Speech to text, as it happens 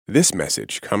This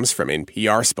message comes from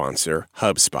NPR sponsor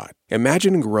HubSpot.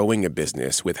 Imagine growing a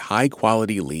business with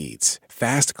high-quality leads,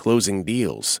 fast-closing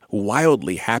deals,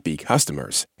 wildly happy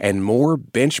customers, and more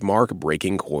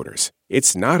benchmark-breaking quarters.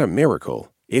 It's not a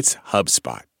miracle, it's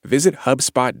HubSpot. Visit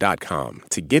HubSpot.com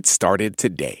to get started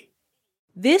today.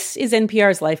 This is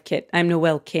NPR's Life Kit. I'm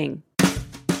Noelle King.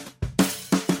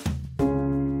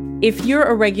 If you're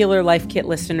a regular Life Kit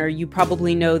listener, you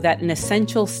probably know that an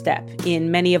essential step in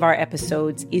many of our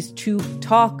episodes is to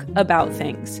talk about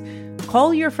things.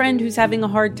 Call your friend who's having a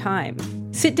hard time.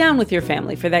 Sit down with your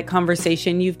family for that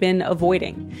conversation you've been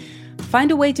avoiding. Find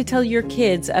a way to tell your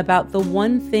kids about the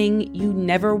one thing you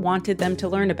never wanted them to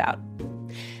learn about.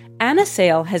 Anna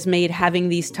Sale has made having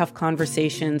these tough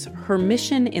conversations her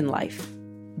mission in life.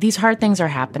 These hard things are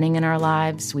happening in our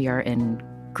lives. We are in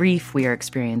grief, we are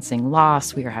experiencing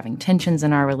loss, we are having tensions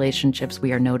in our relationships,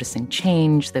 we are noticing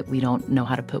change that we don't know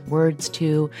how to put words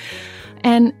to.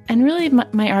 And really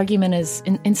my argument is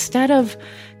instead of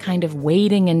kind of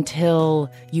waiting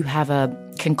until you have a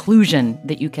conclusion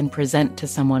that you can present to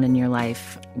someone in your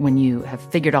life when you have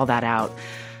figured all that out,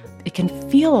 it can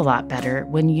feel a lot better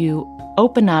when you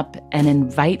open up and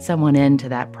invite someone into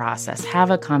that process.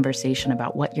 Have a conversation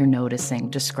about what you're noticing,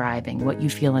 describing, what you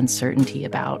feel uncertainty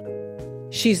about.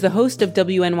 She's the host of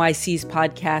WNYC's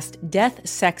podcast, Death,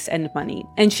 Sex, and Money,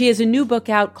 and she has a new book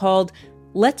out called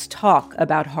Let's Talk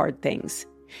About Hard Things.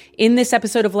 In this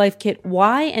episode of Life Kit,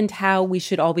 why and how we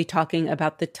should all be talking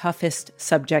about the toughest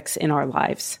subjects in our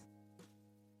lives.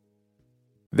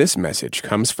 This message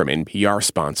comes from NPR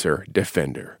sponsor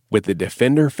Defender. With the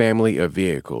Defender family of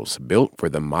vehicles built for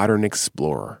the modern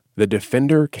explorer, the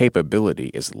Defender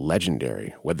capability is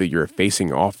legendary, whether you're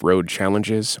facing off-road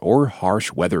challenges or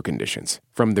harsh weather conditions.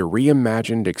 From the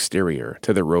reimagined exterior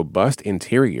to the robust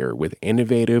interior with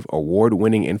innovative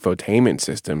award-winning infotainment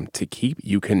system to keep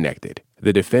you connected.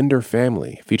 The Defender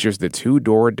family features the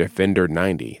 2-door Defender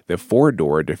 90, the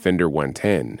 4-door Defender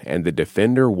 110, and the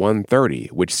Defender 130,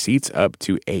 which seats up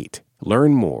to 8.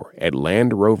 Learn more at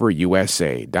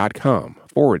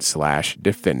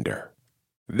LandRoverUSA.com/Defender.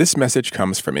 This message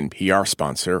comes from NPR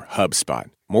sponsor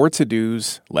HubSpot. More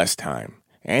to-dos, less time,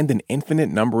 and an infinite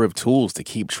number of tools to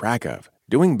keep track of.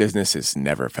 Doing business has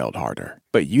never felt harder.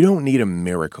 But you don't need a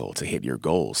miracle to hit your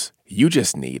goals. You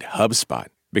just need HubSpot,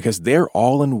 because their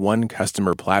all-in-one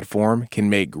customer platform can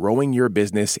make growing your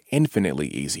business infinitely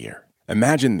easier.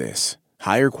 Imagine this: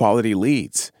 higher quality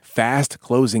leads, fast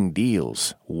closing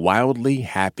deals, wildly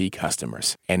happy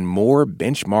customers, and more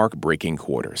benchmark-breaking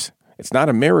quarters. It's not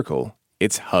a miracle,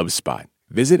 it's HubSpot.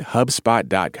 Visit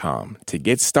HubSpot.com to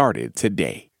get started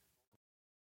today.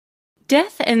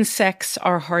 Death and sex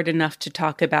are hard enough to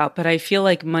talk about, but I feel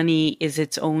like money is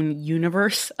its own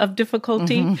universe of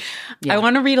difficulty. Mm-hmm. Yeah. I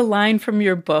want to read a line from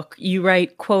your book. You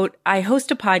write, quote, "I host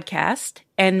a podcast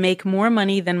and make more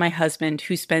money than my husband,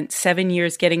 who spent 7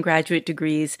 years getting graduate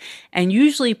degrees and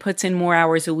usually puts in more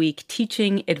hours a week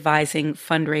teaching, advising,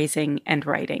 fundraising, and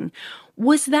writing."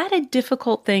 Was that a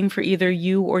difficult thing for either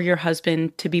you or your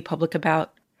husband to be public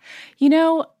about?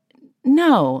 No.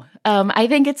 I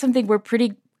think it's something we're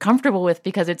pretty comfortable with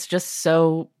because it's just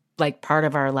so part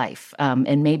of our life.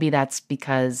 And maybe that's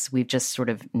because we've just sort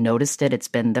of noticed it. It's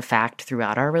been the fact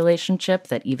throughout our relationship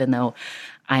that even though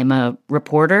I'm a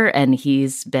reporter and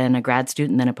he's been a grad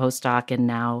student, then a postdoc, and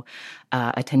now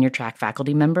a tenure-track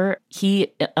faculty member,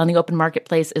 he, on the open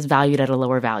marketplace, is valued at a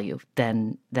lower value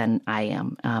than I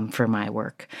am for my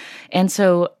work. And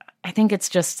so I think it's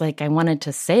just I wanted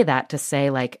to say that to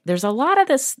say there's a lot of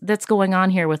this that's going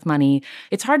on here with money.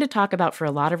 It's hard to talk about for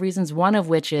a lot of reasons, one of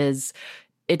which is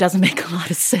it doesn't make a lot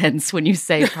of sense when you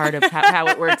say part of how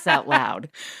it works out loud.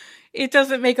 It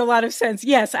doesn't make a lot of sense.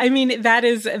 Yes, I mean, that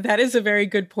is a very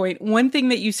good point. One thing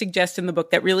that you suggest in the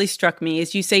book that really struck me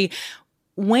is you say,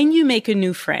 when you make a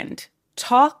new friend,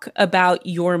 talk about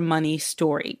your money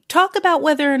story. Talk about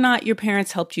whether or not your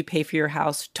parents helped you pay for your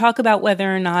house. Talk about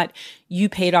whether or not you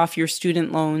paid off your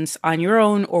student loans on your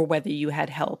own or whether you had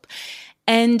help.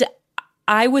 And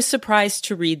I was surprised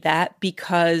to read that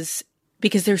because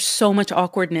there's so much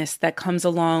awkwardness that comes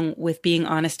along with being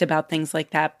honest about things like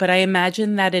that. But I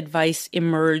imagine that advice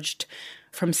emerged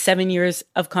from 7 years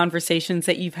of conversations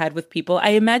that you've had with people. I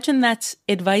imagine that's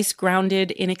advice grounded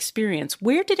in experience.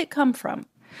 Where did it come from?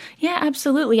 Yeah,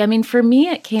 absolutely. I mean, for me,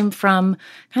 it came from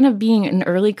kind of being an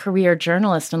early career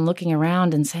journalist and looking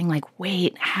around and saying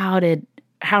wait, how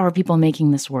are people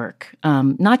making this work?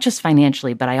 Not just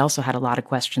financially, but I also had a lot of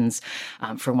questions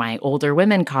for my older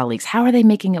women colleagues. How are they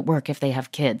making it work if they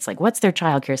have kids? What's their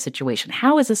childcare situation?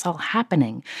 How is this all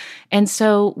happening? And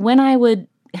so when I would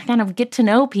kind of get to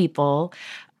know people,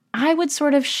 I would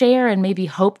sort of share and maybe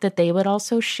hope that they would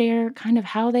also share kind of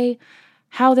how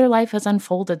their life has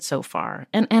unfolded so far.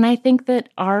 And I think that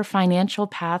our financial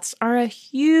paths are a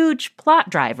huge plot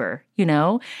driver,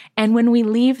 And when we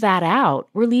leave that out,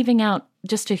 we're leaving out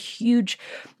just a huge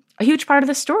part of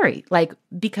the story. Like,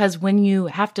 because when you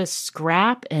have to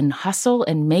scrap and hustle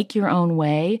and make your own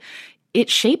way, it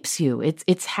shapes you.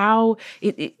 It's how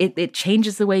it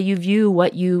changes the way you view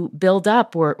what you build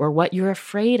up or what you're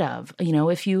afraid of.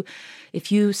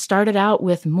 If you started out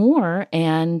with more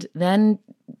and then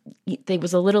it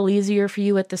was a little easier for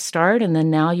you at the start, and then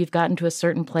now you've gotten to a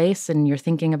certain place and you're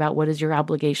thinking about what is your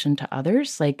obligation to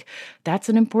others, like that's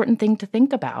an important thing to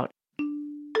think about.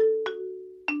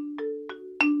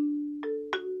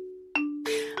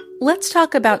 Let's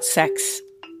talk about sex.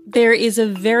 There is a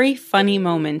very funny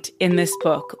moment in this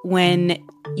book when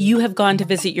you have gone to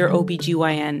visit your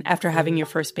OBGYN after having your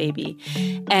first baby,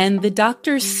 and the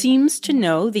doctor seems to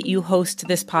know that you host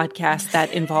this podcast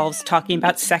that involves talking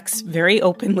about sex very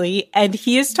openly, and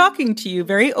he is talking to you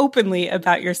very openly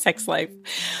about your sex life.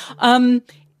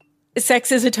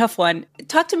 Sex is a tough one.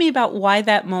 Talk to me about why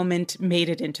that moment made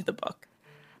it into the book.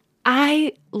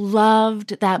 I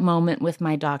loved that moment with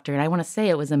my doctor, and I want to say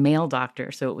it was a male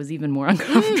doctor, so it was even more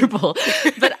uncomfortable.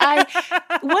 But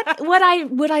what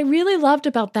I really loved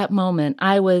about that moment,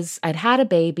 I'd had a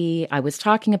baby. I was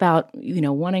talking about,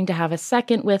 wanting to have a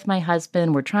second with my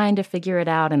husband. We're trying to figure it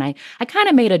out, and I kind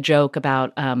of made a joke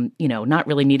about, not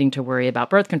really needing to worry about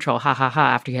birth control. Ha ha ha!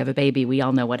 After you have a baby, we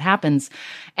all know what happens.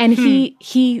 And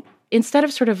he instead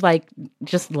of sort of like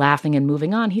just laughing and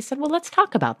moving on, he said, "Well, let's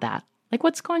talk about that. Like,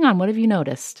 what's going on? What have you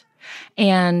noticed?"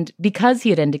 And because he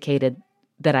had indicated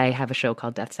that I have a show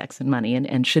called Death, Sex, and Money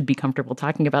and should be comfortable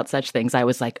talking about such things, I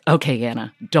was like, okay,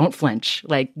 Anna, don't flinch.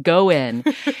 Like, go in.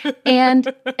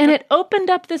 and it opened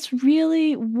up this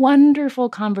really wonderful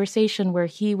conversation where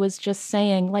he was just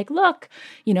saying, like, look,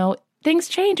 things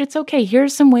change. It's okay.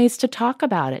 Here's some ways to talk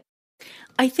about it.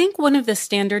 I think one of the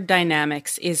standard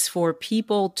dynamics is for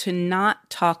people to not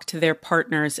talk to their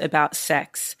partners about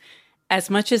sex as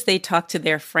much as they talk to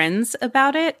their friends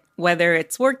about it, whether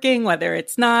it's working, whether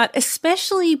it's not,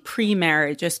 especially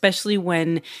pre-marriage, especially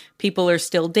when people are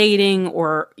still dating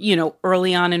or,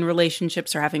 early on in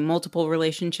relationships or having multiple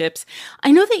relationships.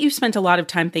 I know that you've spent a lot of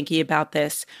time thinking about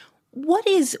this. What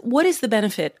is the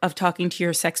benefit of talking to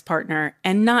your sex partner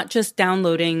and not just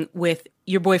downloading with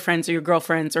your boyfriends or your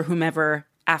girlfriends or whomever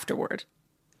afterward?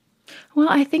 Well,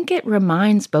 I think it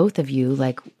reminds both of you,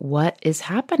 like, what is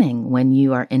happening when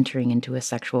you are entering into a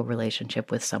sexual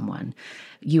relationship with someone.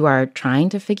 You are trying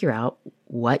to figure out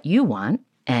what you want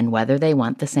and whether they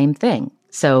want the same thing.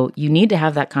 So you need to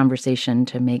have that conversation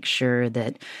to make sure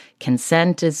that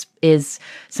consent is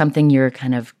something you're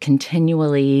kind of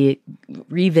continually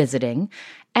revisiting.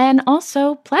 And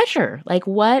also pleasure, like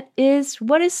what do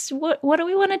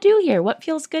we want to do here? What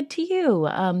feels good to you?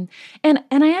 And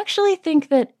I actually think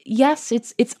that yes,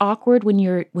 it's awkward when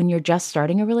you're just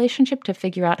starting a relationship to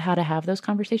figure out how to have those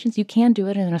conversations. You can do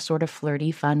it in a sort of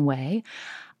flirty, fun way.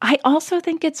 I also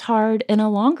think it's hard in a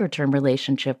longer term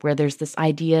relationship where there's this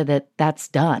idea that that's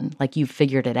done, like you've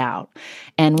figured it out.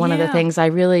 And one of the things I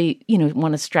really,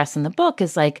 want to stress in the book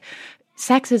is like,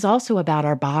 sex is also about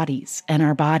our bodies, and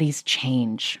our bodies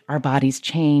change. Our bodies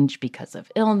change because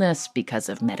of illness, because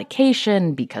of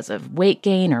medication, because of weight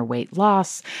gain or weight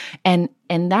loss. And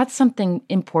that's something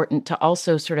important to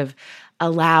also sort of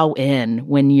allow in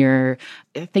when you're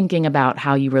thinking about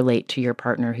how you relate to your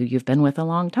partner who you've been with a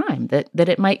long time, that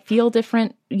it might feel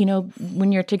different,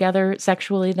 when you're together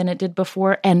sexually than it did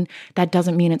before. And that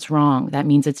doesn't mean it's wrong. That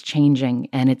means it's changing,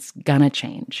 and it's gonna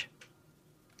change.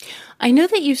 I know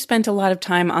that you've spent a lot of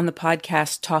time on the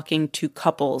podcast talking to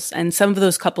couples, and some of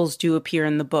those couples do appear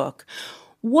in the book.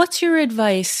 What's your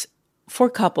advice for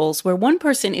couples where one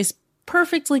person is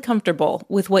perfectly comfortable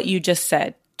with what you just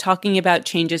said, talking about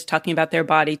changes, talking about their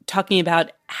body, talking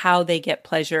about how they get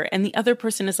pleasure, and the other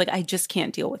person is like, I just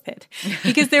can't deal with it?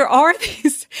 Because there are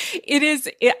these,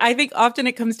 I think often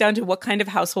it comes down to what kind of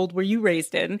household were you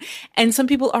raised in. And some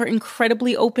people are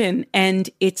incredibly open and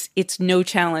it's no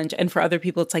challenge. And for other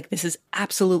people, it's like, this is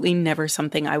absolutely never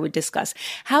something I would discuss.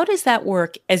 How does that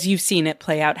work as you've seen it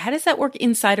play out? How does that work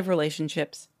inside of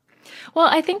relationships? Well,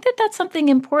 I think that that's something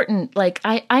important. Like,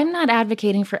 I'm not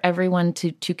advocating for everyone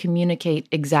to communicate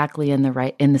exactly in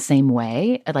the same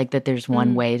way, like that there's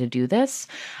one way to do this.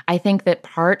 I think that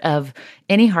part of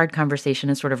any hard conversation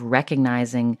is sort of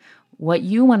recognizing what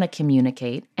you want to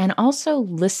communicate, and also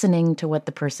listening to what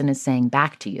the person is saying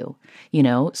back to you.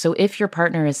 So if your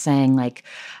partner is saying like,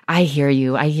 I hear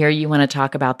you want to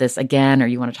talk about this again, or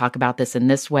you want to talk about this in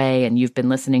this way, and you've been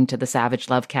listening to the Savage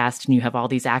Lovecast and you have all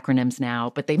these acronyms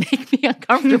now, but they make me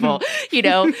uncomfortable,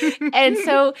 And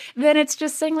so then it's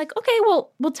just saying like, okay,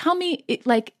 well, tell me,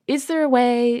 like, is there a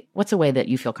way, what's a way that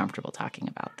you feel comfortable talking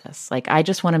about this? Like, I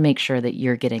just want to make sure that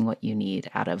you're getting what you need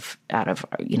out of,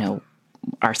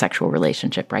 our sexual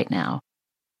relationship right now.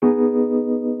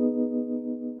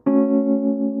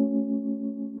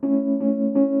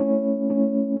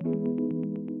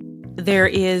 There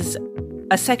is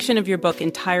a section of your book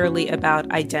entirely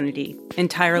about identity,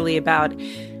 entirely about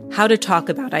how to talk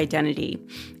about identity.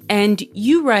 And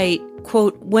you write,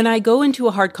 quote, "When I go into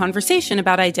a hard conversation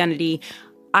about identity,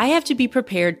 I have to be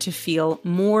prepared to feel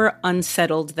more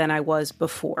unsettled than I was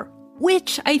before,"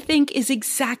 which I think is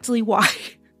exactly why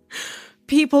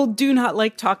people do not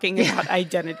like talking about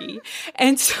identity.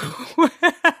 And so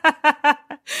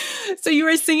you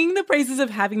are singing the praises of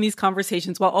having these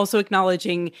conversations while also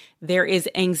acknowledging there is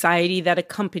anxiety that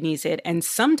accompanies it. And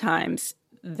sometimes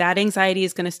that anxiety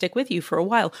is going to stick with you for a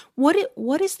while. What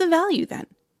is the value then?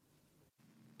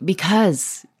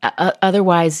 Because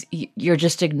otherwise you're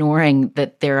just ignoring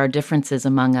that there are differences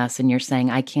among us, and you're saying,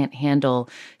 I can't handle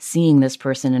seeing this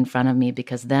person in front of me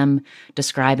because them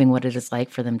describing what it is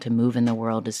like for them to move in the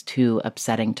world is too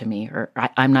upsetting to me, or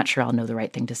I'm not sure I'll know the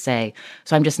right thing to say.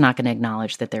 So I'm just not going to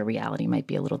acknowledge that their reality might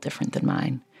be a little different than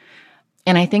mine.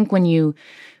 And I think when you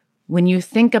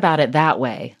think about it that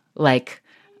way, like,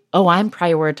 oh, I'm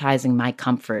prioritizing my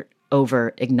comfort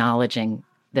over acknowledging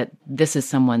that this is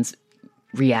someone's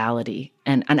reality,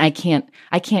 and I can't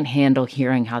handle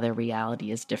hearing how their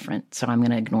reality is different, so I'm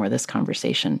going to ignore this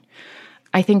conversation.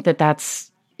 I think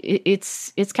that's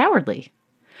it's cowardly,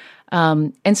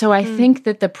 and so I think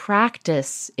that the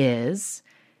practice is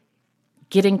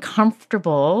getting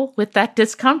comfortable with that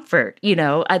discomfort.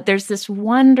 There's this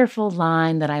wonderful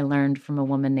line that I learned from a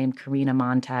woman named Karina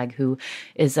Montag, who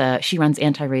is she runs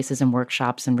anti-racism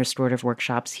workshops and restorative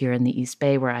workshops here in the East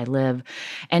Bay where I live.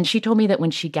 And she told me that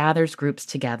when she gathers groups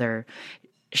together,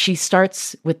 she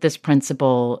starts with this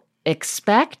principle: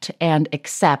 expect and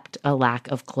accept a lack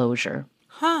of closure.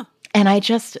 Huh. And I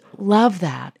just love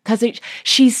that, because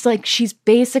she's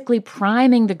basically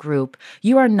priming the group.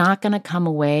 You are not going to come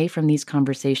away from these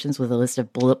conversations with a list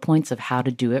of bullet points of how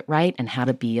to do it right and how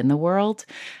to be in the world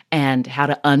and how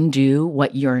to undo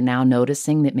what you're now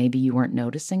noticing that maybe you weren't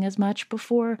noticing as much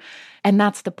before. And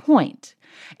that's the point.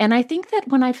 And I think that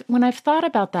when I've thought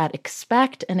about that,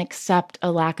 expect and accept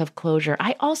a lack of closure,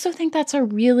 I also think that's a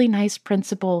really nice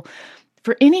principle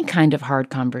for any kind of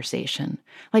hard conversation.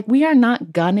 Like, we are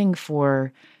not gunning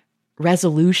for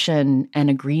resolution and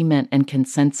agreement and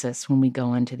consensus when we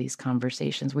go into these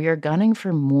conversations. We are gunning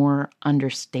for more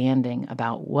understanding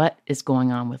about what is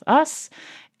going on with us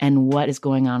and what is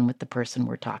going on with the person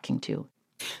we're talking to.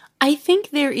 I think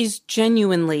there is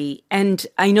genuinely, and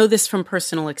I know this from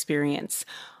personal experience,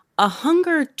 a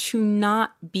hunger to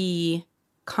not be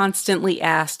constantly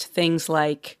asked things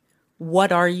like,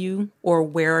 what are you, or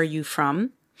where are you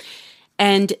from?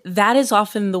 And that is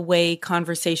often the way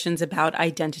conversations about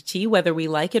identity, whether we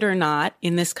like it or not,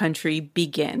 in this country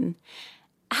begin.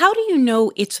 How do you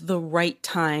know it's the right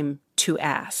time to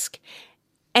ask?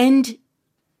 And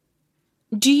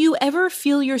do you ever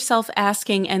feel yourself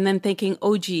asking and then thinking,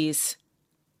 oh, geez,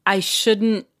 I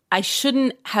shouldn't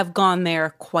have gone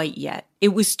there quite yet. It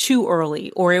was too early,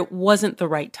 or it wasn't the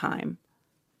right time?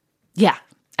 Yeah.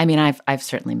 I mean, I've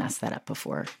certainly messed that up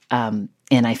before. And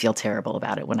I feel terrible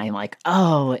about it when I'm like,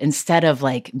 oh, instead of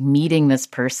like meeting this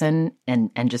person and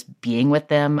just being with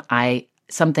them,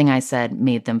 something I said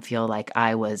made them feel like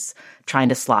I was trying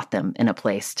to slot them in a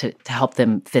place to help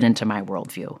them fit into my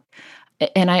worldview.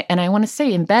 And I want to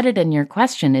say, embedded in your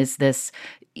question is this: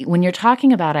 when you're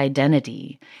talking about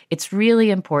identity, it's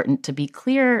really important to be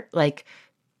clear, like,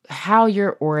 how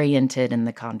you're oriented in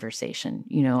the conversation.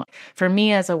 For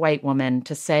me as a white woman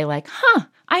to say like,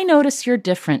 I notice you're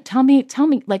different. Tell me,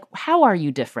 like, how are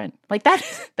you different? Like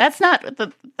that's not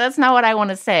what I want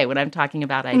to say when I'm talking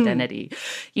about identity.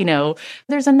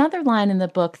 There's another line in the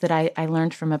book that I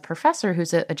learned from a professor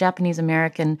who's a Japanese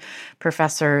American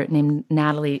professor named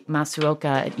Natalie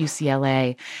Masuoka at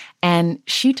UCLA. And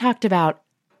she talked about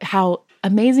how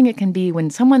amazing it can be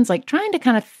when someone's like trying to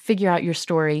kind of figure out your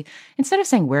story, instead of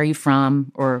saying, where are you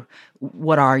from or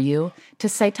what are you, to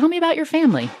say, tell me about your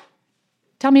family.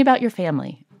 Tell me about your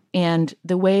family. And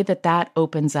the way that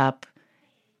opens up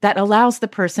that allows the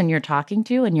person you're talking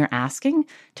to and you're asking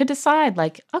to decide,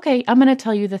 like, okay, I'm going to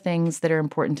tell you the things that are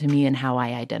important to me and how I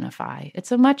identify.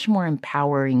 It's a much more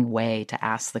empowering way to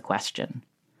ask the question.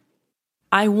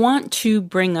 I want to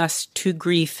bring us to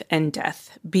grief and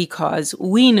death because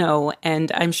we know,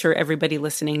 and I'm sure everybody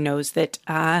listening knows, that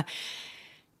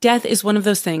death is one of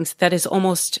those things that is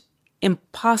almost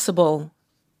impossible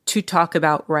to talk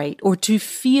about right, or to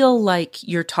feel like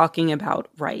you're talking about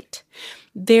right.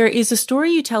 There is a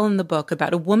story you tell in the book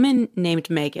about a woman named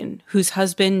Megan whose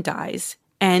husband dies,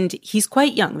 and he's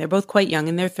quite young. They're both quite young,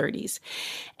 in their 30s.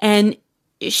 And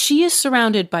she is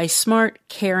surrounded by smart,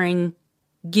 caring,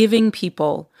 giving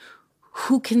people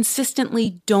who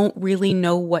consistently don't really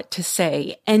know what to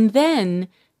say. And then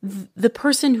the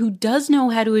person who does know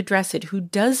how to address it, who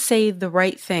does say the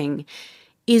right thing,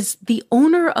 is the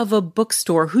owner of a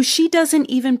bookstore who she doesn't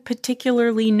even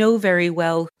particularly know very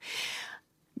well.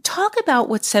 Talk about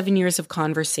what 7 years of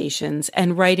conversations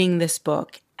and writing this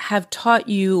book have taught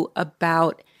you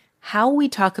about how we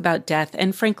talk about death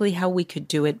and, frankly, how we could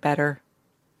do it better.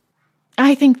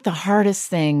 I think the hardest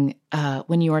thing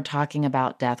when you are talking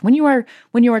about death, when you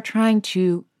are trying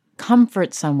to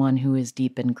comfort someone who is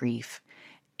deep in grief,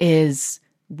 is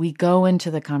we go into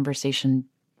the conversation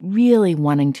really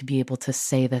wanting to be able to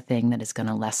say the thing that is going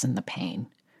to lessen the pain.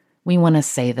 We want to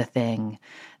say the thing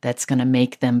that's going to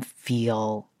make them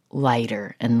feel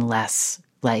lighter and less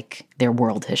like their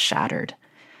world has shattered.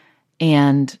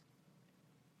 And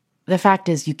the fact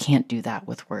is, you can't do that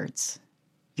with words.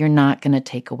 You're not going to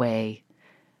take away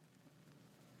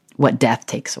what death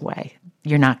takes away.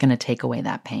 You're not going to take away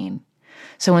that pain.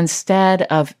 So instead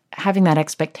of having that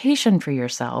expectation for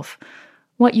yourself,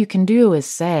 what you can do is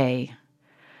say,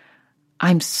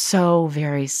 I'm so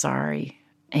very sorry.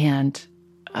 And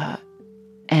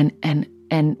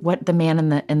what the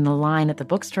man in the line at the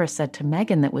bookstore said to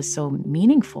Megan that was so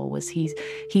meaningful was he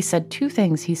said two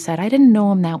things. He said, I didn't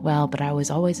know him that well, but I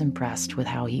was always impressed with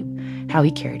how he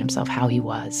carried himself, how he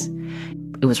was.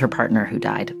 It was her partner who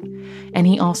died. And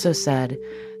he also said,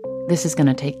 this is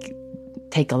going to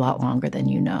take a lot longer than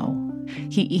you know.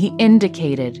 He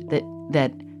indicated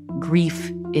that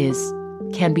grief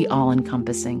can be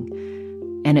all-encompassing,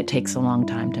 and it takes a long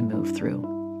time to move through.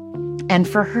 And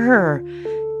for her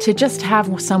to just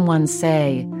have someone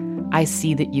say, I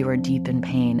see that you are deep in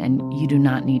pain and you do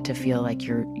not need to feel like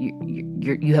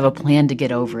you have a plan to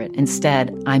get over it.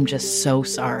 Instead, I'm just so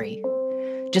sorry.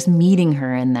 Just meeting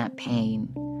her in that pain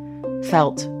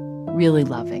felt really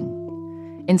loving.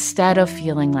 Instead of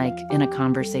feeling like in a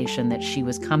conversation that she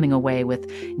was coming away with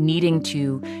needing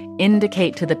to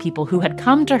indicate to the people who had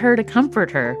come to her to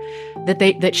comfort her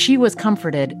that she was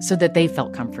comforted so that they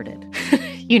felt comforted.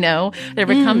 There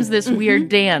becomes this weird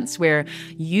dance where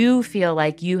you feel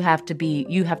like you have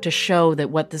to show that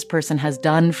what this person has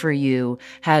done for you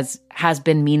has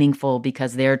been meaningful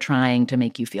because they're trying to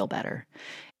make you feel better.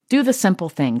 Do the simple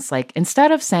things, like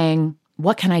instead of saying,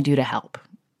 what can I do to help?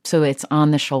 So it's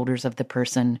on the shoulders of the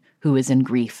person who is in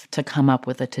grief to come up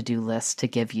with a to-do list to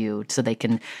give you so they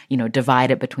can,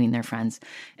 divide it between their friends.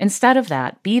 Instead of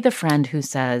that, be the friend who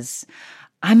says,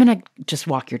 I'm going to just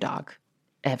walk your dog.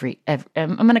 I'm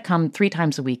going to come 3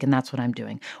 times a week and that's what I'm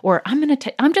doing. Or I'm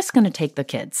just going to take the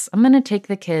kids. I'm going to take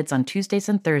the kids on Tuesdays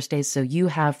and Thursdays so you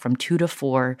have from 2 to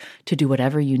 4 to do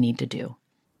whatever you need to do.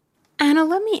 Anna,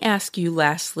 let me ask you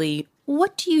lastly,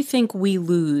 what do you think we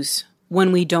lose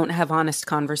when we don't have honest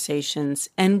conversations?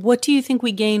 And what do you think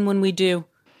we gain when we do?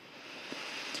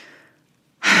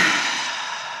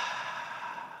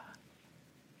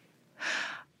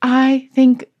 I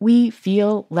think we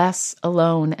feel less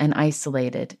alone and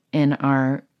isolated in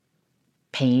our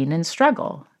pain and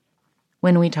struggle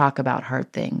when we talk about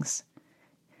hard things.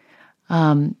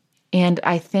 And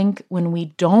I think when we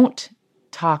don't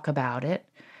talk about it,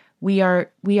 we are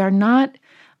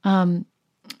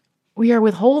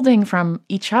withholding from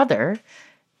each other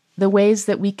the ways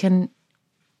that we can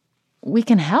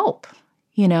help.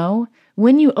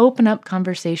 When you open up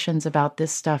conversations about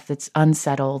this stuff that's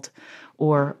unsettled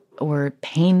or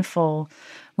painful,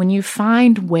 when you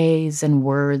find ways and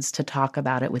words to talk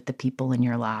about it with the people in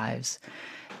your lives,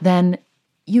 then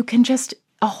you can just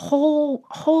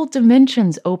whole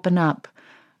dimensions open up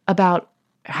about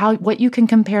what you can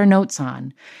compare notes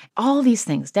on. All these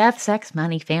things, death, sex,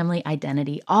 money, family,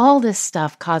 identity, all this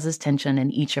stuff causes tension in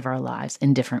each of our lives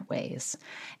in different ways.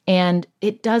 And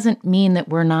it doesn't mean that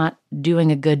we're not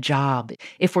doing a good job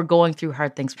if we're going through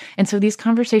hard things. And so these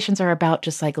conversations are about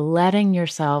just like letting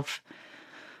yourself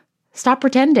stop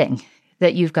pretending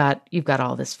that you've got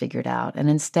all this figured out, and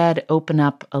instead open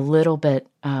up a little bit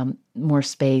more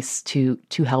space to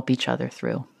help each other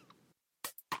through.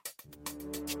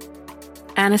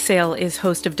 Anna Sale is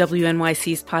host of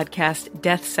WNYC's podcast,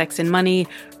 Death, Sex, and Money.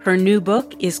 Her new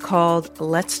book is called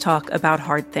Let's Talk About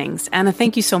Hard Things. Anna,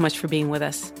 thank you so much for being with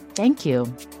us. Thank you.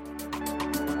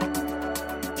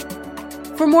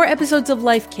 For more episodes of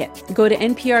Life Kit, go to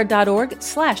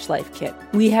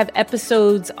npr.org/lifekit. We have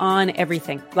episodes on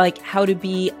everything, like how to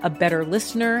be a better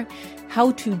listener,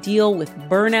 how to deal with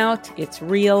burnout. It's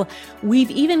real.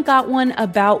 We've even got one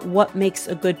about what makes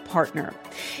a good partner.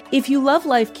 If you love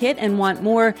Life Kit and want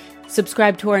more,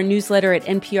 subscribe to our newsletter at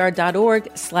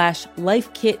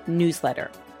npr.org/lifekitnewsletter.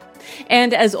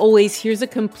 And as always, here's a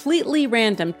completely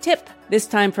random tip, this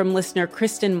time from listener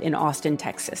Kristen in Austin,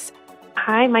 Texas.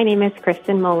 Hi, my name is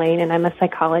Kristen Mullane, and I'm a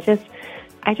psychologist.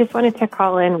 I just wanted to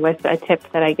call in with a tip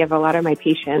that I give a lot of my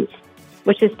patients,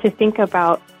 which is to think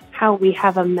about how we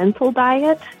have a mental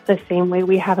diet the same way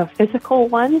we have a physical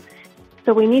one.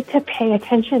 So we need to pay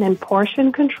attention and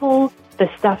portion control the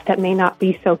stuff that may not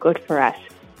be so good for us.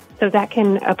 So that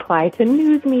can apply to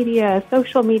news media,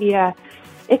 social media.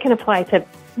 It can apply to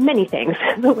many things,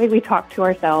 the way we talk to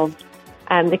ourselves.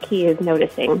 The key is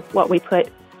noticing what we put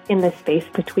in the space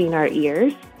between our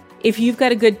ears. If you've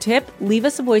got a good tip, leave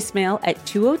us a voicemail at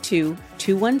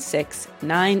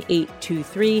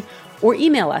 202-216-9823 or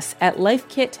email us at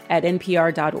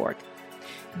lifekit@npr.org.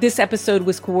 This episode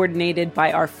was coordinated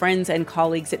by our friends and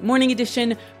colleagues at Morning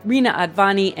Edition, Rina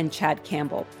Advani and Chad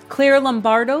Campbell. Claire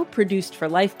Lombardo produced for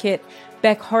Life Kit.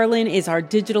 Beck Harlan is our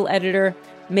digital editor.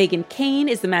 Megan Kane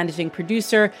is the managing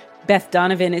producer. Beth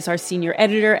Donovan is our senior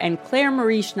editor. And Claire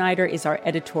Marie Schneider is our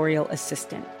editorial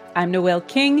assistant. I'm Noelle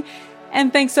King,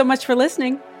 and thanks so much for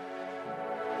listening.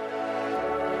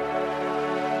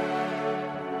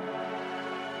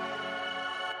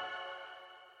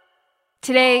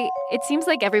 Today, it seems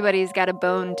like everybody's got a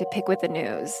bone to pick with the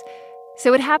news. So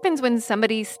what happens when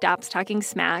somebody stops talking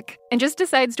smack and just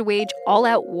decides to wage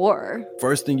all-out war?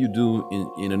 First thing you do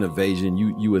in an invasion,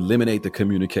 you eliminate the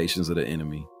communications of the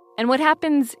enemy. And what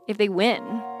happens if they win?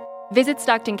 Visit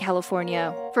Stockton,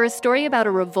 California for a story about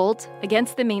a revolt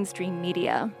against the mainstream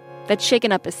media that's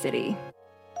shaken up a city.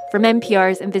 From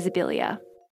NPR's Invisibilia.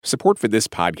 Support for this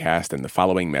podcast and the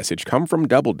following message come from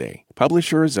Doubleday,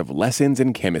 publishers of Lessons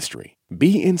in Chemistry.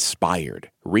 Be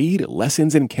inspired. Read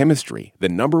Lessons in Chemistry, the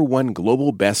 #1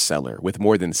 global bestseller with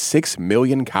more than 6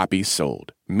 million copies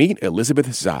sold. Meet Elizabeth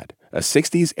Zott, a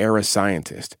 60s-era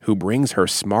scientist who brings her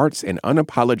smarts and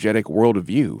unapologetic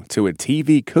worldview to a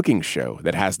TV cooking show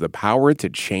that has the power to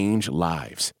change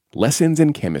lives. Lessons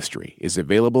in Chemistry is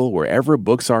available wherever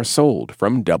books are sold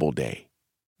from Doubleday.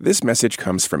 This message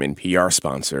comes from NPR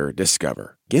sponsor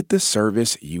Discover. Get the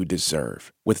service you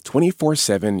deserve. With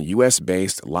 24/7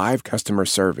 U.S.-based live customer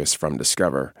service from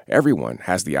Discover, everyone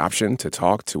has the option to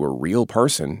talk to a real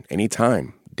person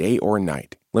anytime, day or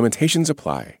night. Limitations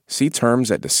apply. See terms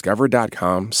at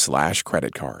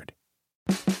discover.com/creditcard.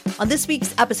 On this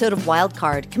week's episode of Wild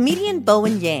Card, comedian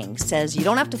Bowen Yang says you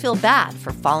don't have to feel bad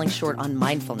for falling short on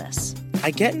mindfulness. I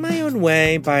get in my own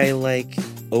way by,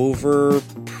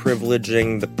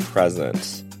 over-privileging the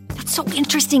present. That's so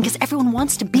interesting because everyone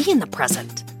wants to be in the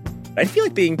present. I feel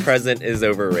like being present is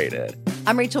overrated.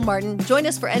 I'm Rachel Martin. Join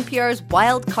us for NPR's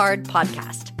Wild Card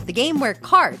podcast, the game where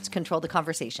cards control the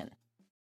conversation.